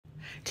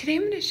Today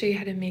I'm going to show you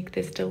how to make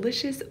this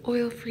delicious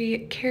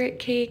oil-free carrot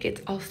cake.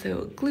 It's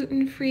also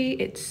gluten-free.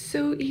 It's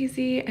so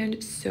easy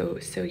and so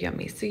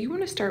yummy. So you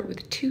want to start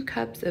with 2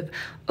 cups of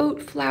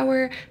oat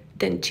flour,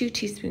 then 2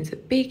 teaspoons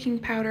of baking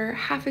powder,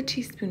 half a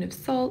teaspoon of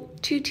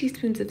salt, 2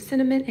 teaspoons of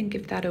cinnamon, and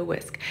give that a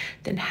whisk.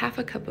 Then half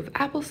a cup of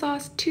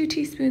applesauce, 2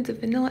 teaspoons of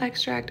vanilla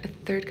extract, a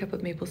third cup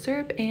of maple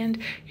syrup, and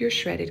your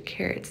shredded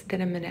carrots.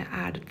 Then I'm going to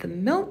add the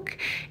milk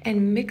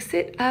and mix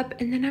it up,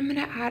 and then I'm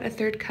going to add a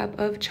third cup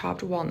of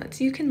chopped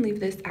walnuts. You can leave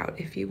this out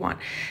if you want.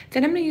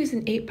 Then I'm going to use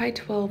an 8 by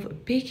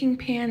 12 baking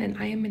pan, and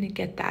I am going to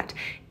get that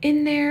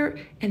in there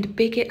and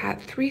bake it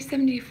at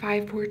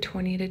 375 for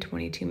 20 to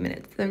 22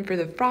 minutes. Then for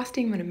the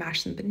frosting, I'm going to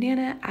mash some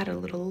banana, add a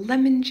little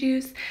lemon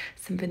juice,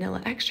 some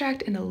vanilla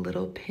extract, and a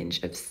little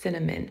pinch of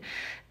cinnamon.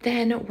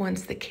 Then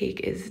once the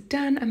cake is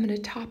done, I'm going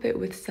to top it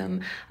with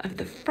some of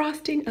the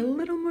frosting, a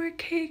little more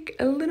cake,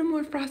 a little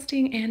more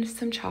frosting, and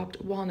some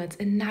chopped walnuts.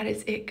 And that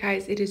is it,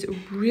 guys. It is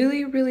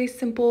really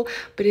simple,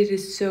 but it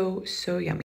is so yummy.